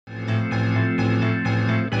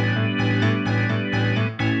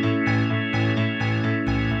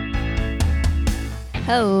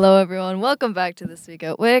Hello, everyone. Welcome back to This Week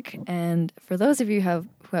at WIC. And for those of you who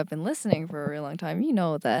have been listening for a really long time, you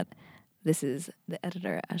know that this is the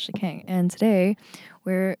editor, Ashley Kang. And today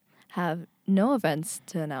we have no events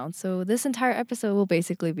to announce. So this entire episode will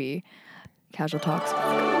basically be casual talks.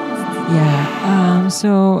 Yeah.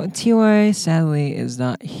 So TY sadly is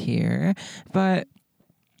not here, but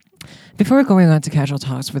before going on to casual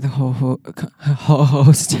talks with the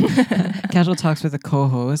host, casual talks with the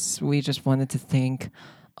co-hosts, we just wanted to thank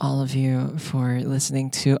all of you for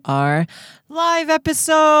listening to our live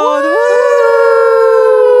episode. Woo!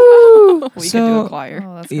 We could do a choir.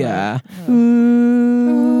 Oh, that's Yeah. good.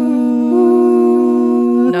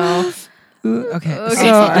 No. Okay. Okay,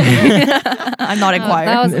 So I'm not in choir.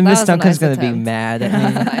 that was Miss a Duncan's nice gonna be attempt. mad That at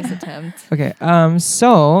was me. a nice attempt. Okay.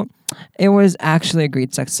 So it was actually a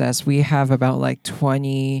great success. We have about like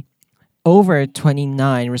over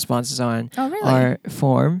 29 responses on Oh, really? our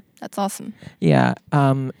form. That's awesome. Yeah.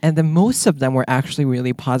 And then most of them were actually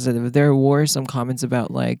really positive. There were some comments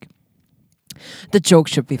about like the joke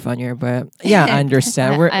should be funnier, but yeah, I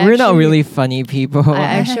understand. We're not actually- really funny people. I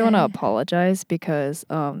actually want to apologize because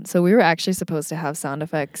so we were actually supposed to have sound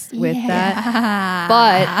effects with that,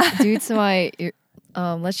 but due to my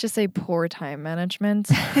let's just say poor time management,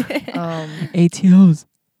 ATOs.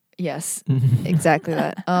 yes, exactly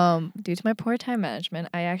that. Due to my poor time management,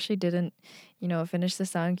 I actually didn't, finish the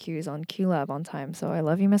sound cues on QLab on time. So I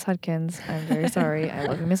love you, Miss Hudkins. I'm very sorry. I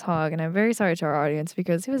love you, Miss Hogg, and I'm very sorry to our audience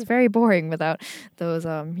because it was very boring without those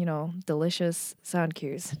delicious sound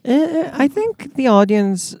cues. I think the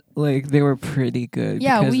audience, like, they were pretty good.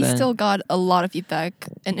 Yeah, because we then- still got a lot of feedback,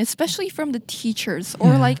 and especially from the teachers or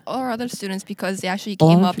Yeah. like our other students because they actually A lot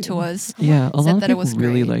came of up to people- us. Yeah, a said lot of that it people was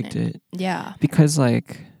really great. liked it. Yeah. Because,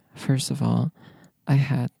 like, first of all, I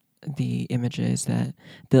had the images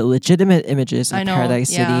the legitimate images I of know,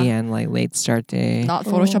 Paradise yeah. City and like late start day. Not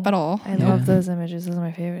Photoshop Oh, at all. I Yeah. love those images. Those are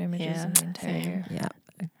my favorite images Yeah, in the entire same. year. Yeah,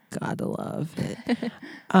 I gotta love it.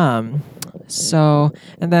 So,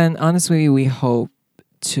 and then honestly, we hope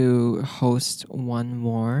to host one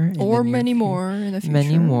more in Or the near many fu- more in the future.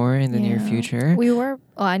 Many more in the near Yeah. future. We were.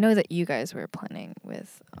 Well, I know that you guys were planning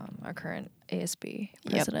with our current ASB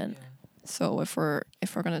Yep. president. So if we're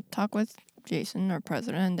gonna talk with Jason, our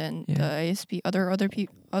president, and Yeah. the ASB other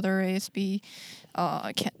ASB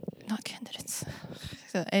not candidates,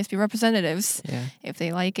 the ASB representatives, Yeah. if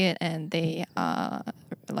they like it and they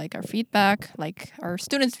like our feedback, like our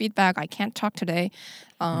students' feedback, I can't talk today,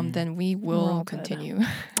 then we all will good. continue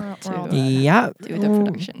We're all to good. Yeah. do the well,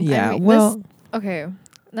 production. Yeah. I mean, well. Okay.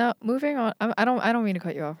 Now moving on. I don't mean to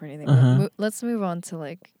cut you off or anything. Uh-huh. But let's move on to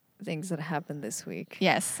like things that happened this week.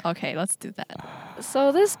 Yes. Okay. Let's do that.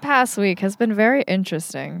 So this past week has been very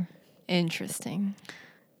interesting. Interesting.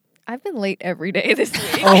 I've been late every day this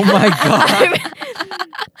week. Oh my god.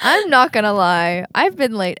 I'm not gonna lie. I've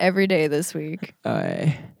been late every day this week.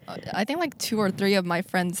 I think like 2 or 3 of my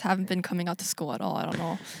friends haven't been coming out to school at all. I don't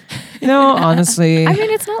know. Honestly. I mean,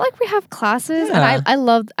 it's not like we have classes, Yeah.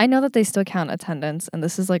 and I know that they still count attendance, and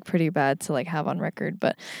this is like pretty bad to like have on record,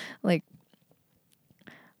 but like,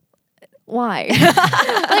 why?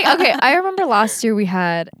 Like, okay, I remember last year we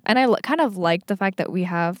had, and I kind of liked the fact that we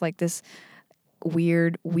have like this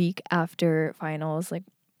weird week after finals, like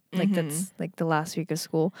Mhm. that's like the last week of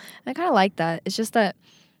school. And I kind of like that. It's just that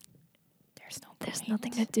there's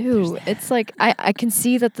nothing to do. It's like I can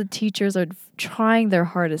see that the teachers are trying their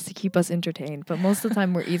hardest to keep us entertained, but most of the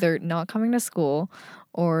time we're either not coming to school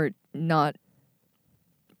or not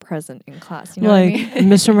present in class. You know like what I mean?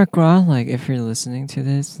 Mr. McGraw, like if you're listening to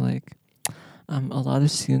this, like a lot of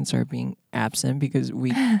students are being absent because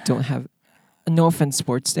we don't have, no offense,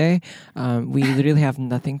 sports day. We literally have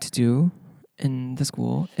nothing to do in the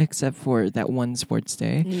school except for that one sports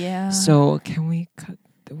day. Yeah. So can we cut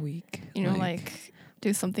the week? like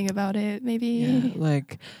do something about it, maybe. Yeah,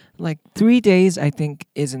 like 3 days I think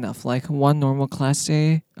is enough. Like one normal class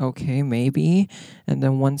day, okay, maybe, and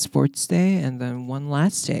then one sports day, and then one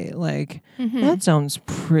last day. Like Mhm. that sounds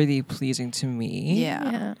pretty pleasing to me.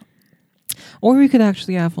 Yeah. Or we could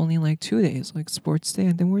actually have only like 2 days, like sports day,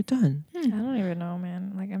 and then we're done. I don't even know,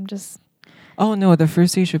 man. Like I'm just Oh no, the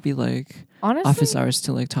first day should be like honestly. office hours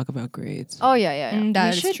to like talk about grades. Oh yeah. That We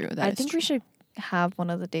is should- true. I think we should have one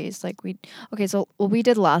of the days like so what we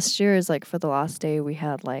did last year is like for the last day we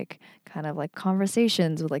had like kind of like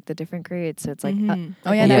conversations with like the different grades. So it's like Mhm.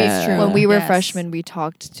 Oh yeah, when that we- is true. when we were Yes. freshmen, we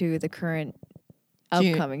talked to the current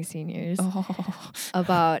Ju- upcoming seniors Oh.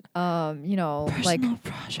 about like Personal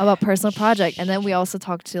project. about personal project, and then we also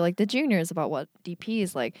talked to like the juniors about what DP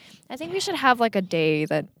is like. I think we should have like a day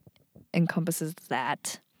that encompasses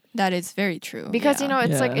that. That is very true. Because yeah. you know,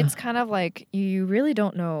 it's like Yeah. it's kind of like you really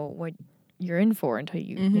don't know what you're in for until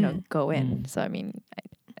you know go in. So I mean,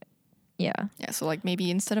 yeah. Yeah, so like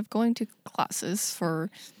maybe instead of going to classes for,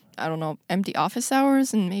 I don't know, empty office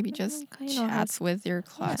hours and maybe just you know, chats with your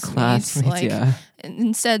classmates. Classmates, like yeah.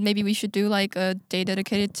 instead, maybe we should do like a day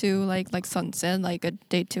dedicated to like Sun said, like a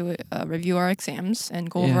day to review our exams and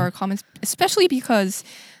go over Yeah. our comments, especially because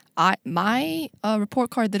my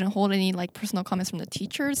report card didn't hold any like personal comments from the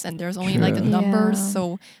teachers, and there's only like the True. numbers, Yeah.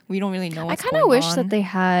 so we don't really know I what's kind going of wish on. that they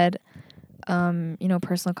had, you know,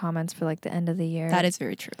 personal comments for like the end of the year. That is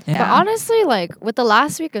very true. Yeah. But honestly, like with the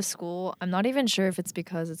last week of school, I'm not even sure if it's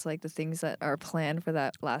because it's like the things that are planned for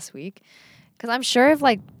that last week. Because I'm sure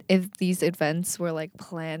if these events were like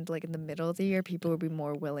planned like in the middle of the year, people would be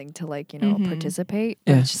more willing to like, you know, participate.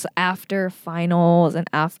 But Yeah. it's just after finals and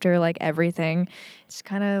after like everything, it's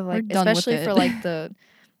kind of like, done with especially for it. like the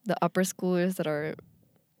upper schoolers that are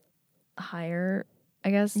higher,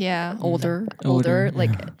 I guess. Yeah, older. Older, Older,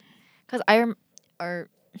 like, yeah. because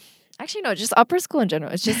actually no, just upper school in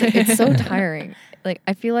general. It's just it's so tiring. Like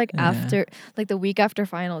I feel like Yeah. after like the week after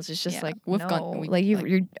finals, it's just Yeah, like we've no, gone- we- like like-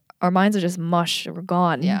 you're our minds are just mush. We're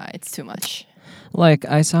gone. Yeah, it's too much. Like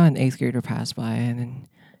I saw an 8th grader pass by, and then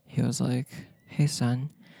he was like, "Hey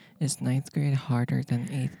son, is 9th grade harder than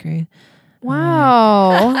 8th grade?"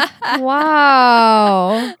 Wow.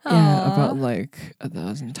 Wow. Yeah, about like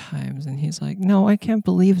 1,000 times, and he's like, "No, I can't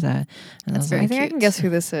believe that." And That's I was very I like, think I can cute. guess who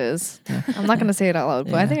this is. Yeah. I'm not gonna say it out loud,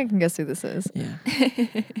 but I Yeah. think I can guess who this is. "Yeah."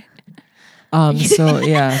 So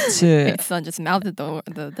yeah, to It's not just mouthed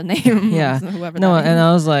the name. Yeah. so whoever no, that and is.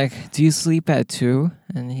 I was like, "Do you sleep at 2?"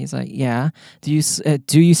 And he's like, "Yeah." Do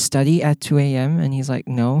you study at 2 a.m.? And he's like,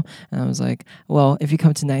 "No." And I was like, "Well, if you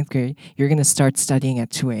come to 9th grade, you're gonna start studying at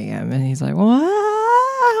 2 a.m." And he's like, "What?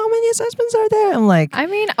 How many assessments are there?" I'm like, I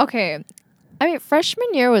mean, okay. I mean, freshman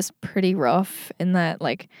year was pretty rough in that,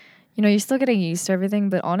 like, you know, you're still getting used to everything.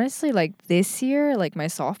 But honestly, like this year, like my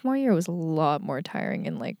sophomore year was a lot more tiring.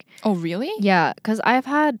 And like, Oh, really? yeah, because I've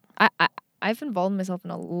involved myself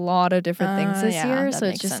in a lot of different things this Yeah, year. that So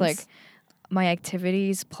it's makes just sense. like my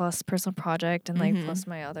activities plus personal project and like Mhm. plus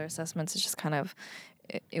my other assessments. It's just kind of,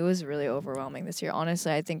 it was really overwhelming this year.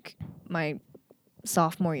 Honestly, I think my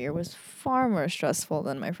sophomore year was far more stressful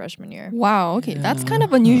than my freshman year. Wow. Okay, that's Yeah. kind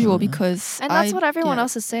of unusual because And that's what everyone yeah.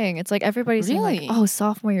 else is saying. It's like everybody's saying like, Really? oh,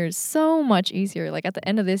 sophomore year is so much easier. Like at the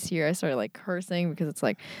end of this year, I started like cursing because it's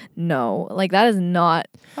like, no, like that is not.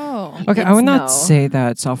 Oh. okay, I it's would not no. say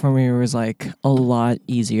that sophomore year was like a lot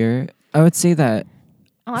easier. I would say that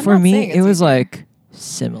Oh, I'm for not me, saying it it's was easier. like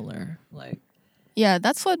similar. Like Yeah,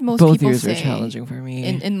 that's what most both people years say. were challenging for me.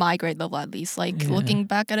 In my grade level, at least, like Yeah. looking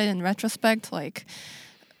back at it in retrospect, like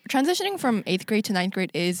transitioning from 8th grade to 9th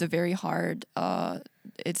grade is a very hard.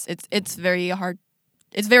 It's very hard.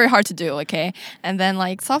 It's very hard to do. Okay, and then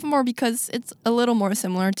like sophomore, because it's a little more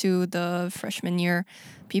similar to the freshman year,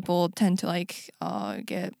 people tend to like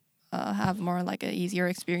get have more like an easier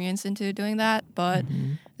experience into doing that. But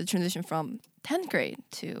Mhm. the transition from 10th grade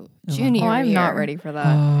to Oh, junior Oh, I'm not year- ready for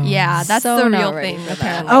that. Yeah, that's So the not real ready thing. for that.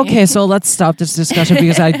 apparently. Okay, so let's stop this discussion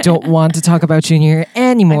because I don't want to talk about junior year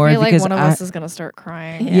anymore. I feel like because one of us is gonna start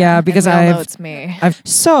crying. Yeah, And because we all know I've it's me.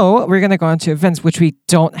 So we're gonna go on to events which we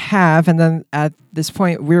don't have, and then at this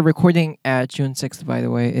point we're recording at June 6th. By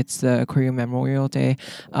the way, it's the Korean Memorial Day.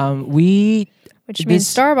 Which means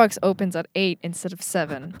this- Starbucks opens at 8 instead of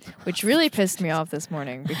 7, which really pissed me off this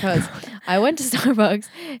morning because I went to Starbucks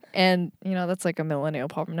and, you know, that's like a millennial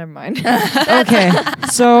problem. Never mind. Okay,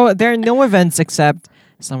 so there are no events except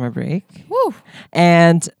summer break. Woo.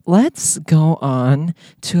 And let's go on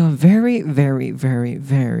to a very, very, very,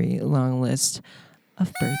 very long list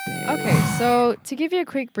of birthdays. Okay, so to give you a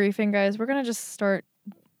quick briefing, guys, we're going to just start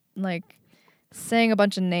like saying a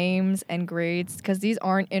bunch of names and grades because these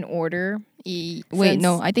aren't in order. Wait, Since-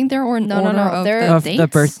 no, I think they're in No, no, order no, of they're- the Of the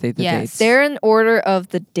dates. birthday, the yes. dates. They're in order of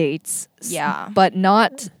the dates, Yeah. but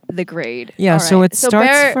not the grade. Yeah, All so right, it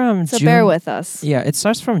starts from So June. bear with us. Yeah, it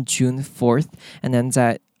starts from June 4th and ends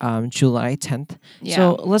at July 10th. Yeah.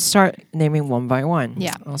 So let's start naming one by one.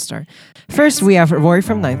 Yeah. I'll start. First, we have Rory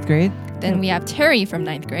from 9th grade. Then we have Terry from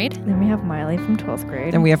 9th grade. Then we have Miley from 12th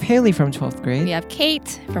grade. Then we have Haley from 12th grade. We have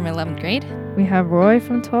Kate from 11th grade. We have Roy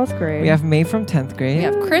from 12th grade. We have May from 10th grade. We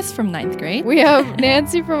have Chris from 9th grade. We have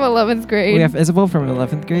Nancy from 11th grade. We have Isabel from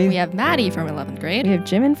 11th grade. We have Maddie from 11th grade. We have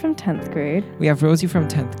Jimin from 10th grade. We have Rosie from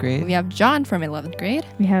 10th grade. We have John from 11th grade.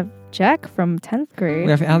 We have Jack from 10th grade.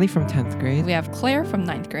 We have Ali from 10th grade. We have Claire from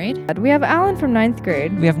 9th grade. We have Alan from 9th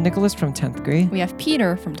grade. We have Nicholas from 10th grade. We have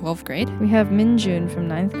Peter from 12th grade. We have Minjun from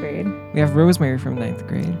 9th grade. We have Rosemary from 9th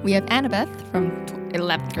grade. We have Annabeth from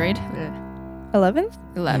 11th grade. 11th?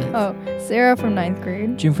 11th. Oh, Sarah from 9th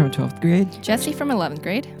grade. June from 12th grade. Jesse from 11th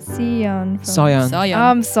grade. Sion from... Soyeon. Soyeon.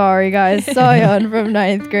 I'm sorry, guys. Soyeon from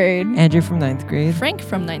 9th grade. Andrew from 9th grade. Frank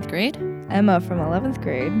from 9th grade. Emma from 11th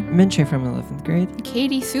grade. Minche from 11th grade.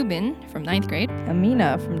 Katie Subin from 9th grade.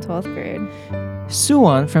 Amina from 12th grade.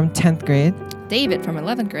 Suwon from 10th grade. David from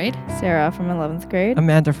 11th grade. Sarah from 11th grade.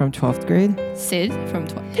 Amanda from 12th grade. Sid from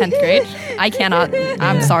 10th grade. I cannot.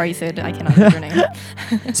 I'm sorry, Sid. I cannot read your name.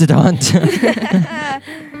 Zidant.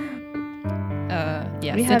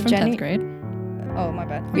 Yeah, We Sid have from Jenny- 10th grade. Oh, my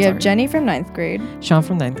bad. I'm We have sorry. Jenny from 9th grade. Sean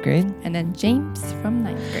from 9th grade. And then James from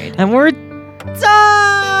 9th grade. And we're done!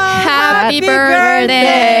 Happy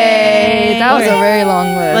birthday! That was a Okay. very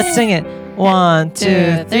long list. Let's sing it. 1,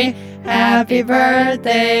 2, 3. Happy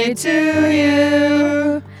birthday to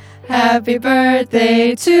you. Happy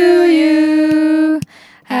birthday to you.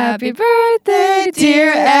 Happy birthday,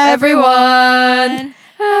 dear everyone.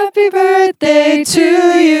 Happy birthday to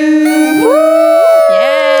you.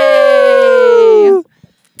 Yay!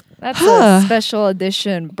 That's Huh. a special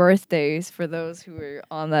edition birthdays for those who were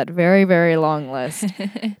on that very, very long list.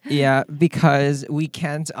 Yeah, because we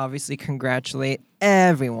can't obviously congratulate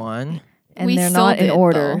everyone. And We they're still not in did,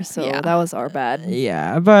 order, though. so Yeah. that was our bad.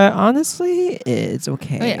 Yeah, but honestly, it's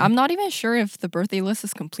okay. Wait, I'm not even sure if the birthday list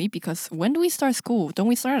is complete because when do we start school? Don't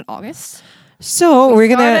we start in August? So we're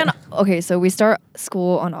gonna. Okay, so we start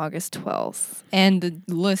school on August 12th. And the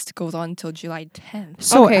list goes on until July 10th.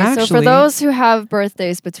 So okay, actually, so for those who have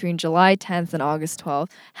birthdays between July 10th and August 12th,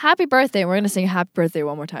 happy birthday. We're going to sing happy birthday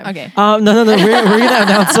one more time. Okay. No. We're gonna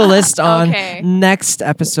announce the list on Okay. next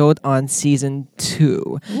episode on season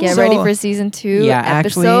 2. Get So, ready for season 2, yeah,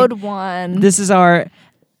 actually, episode 1. This is our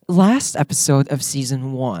last episode of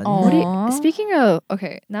season 1. Oh. What do you, Aw. speaking of,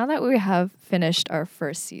 okay, now that we have finished our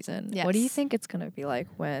first season, what do you Yes. think it's going to be like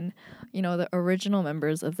when, the original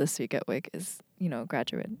members of This Week at Wick is,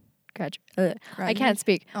 graduate. I can't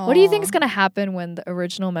speak. What do you think is Aw. going to happen when the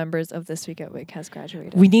original members of This Week at Wick has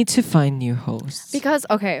graduated? We need to find new hosts. Because,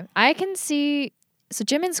 okay, I can see, so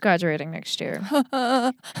Jimin's graduating next year.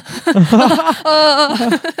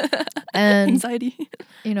 And, Anxiety.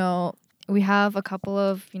 we have a couple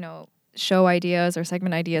of, show ideas or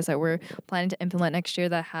segment ideas that we're planning to implement next year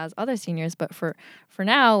that has other seniors. But for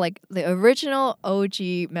now, like the original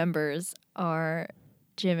OG members are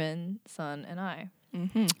Jimin, Sun, and I,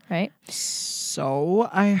 Mm-hmm. right? So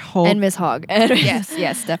I hope. And Miss Hogg.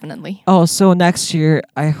 Yes, definitely. Oh, so next year,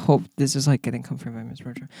 I hope this is like getting confirmed by Ms.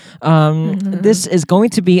 Berger. Mhm. This is going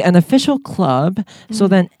to be an official club. So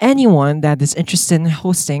then anyone that is interested in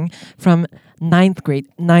hosting from 9th grade,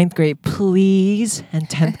 please, and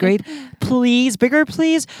 10th grade, please,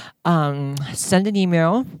 send an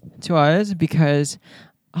email to us because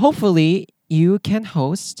hopefully you can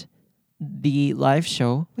host the live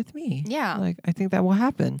show with me. Yeah. Like, I think that will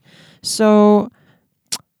happen. So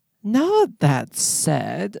now that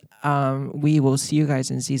said, we will see you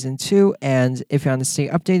guys in season 2. And if you want to stay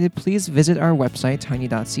updated, please visit our website,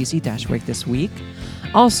 tiny.cc-wake this week.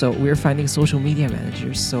 Also, we're finding social media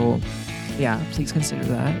managers. So yeah, please consider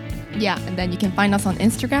that. Yeah, and then you can find us on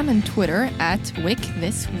Instagram and Twitter at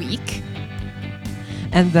WickThisWeek.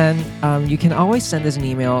 And then you can always send us an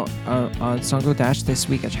email on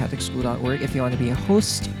songo-thisweek@chatticschool.org if you want to be a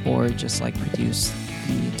host or just like produce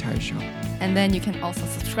the entire show. And then you can also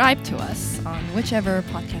subscribe to us on whichever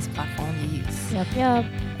podcast platform you use. Yep.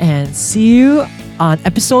 And see you on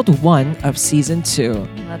episode 1 of season 2.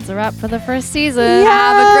 That's a wrap for the first season.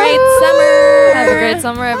 Have a great summer. Have a great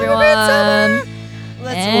summer, everyone.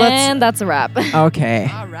 And that's a wrap. Okay.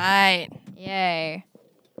 All right. Yay.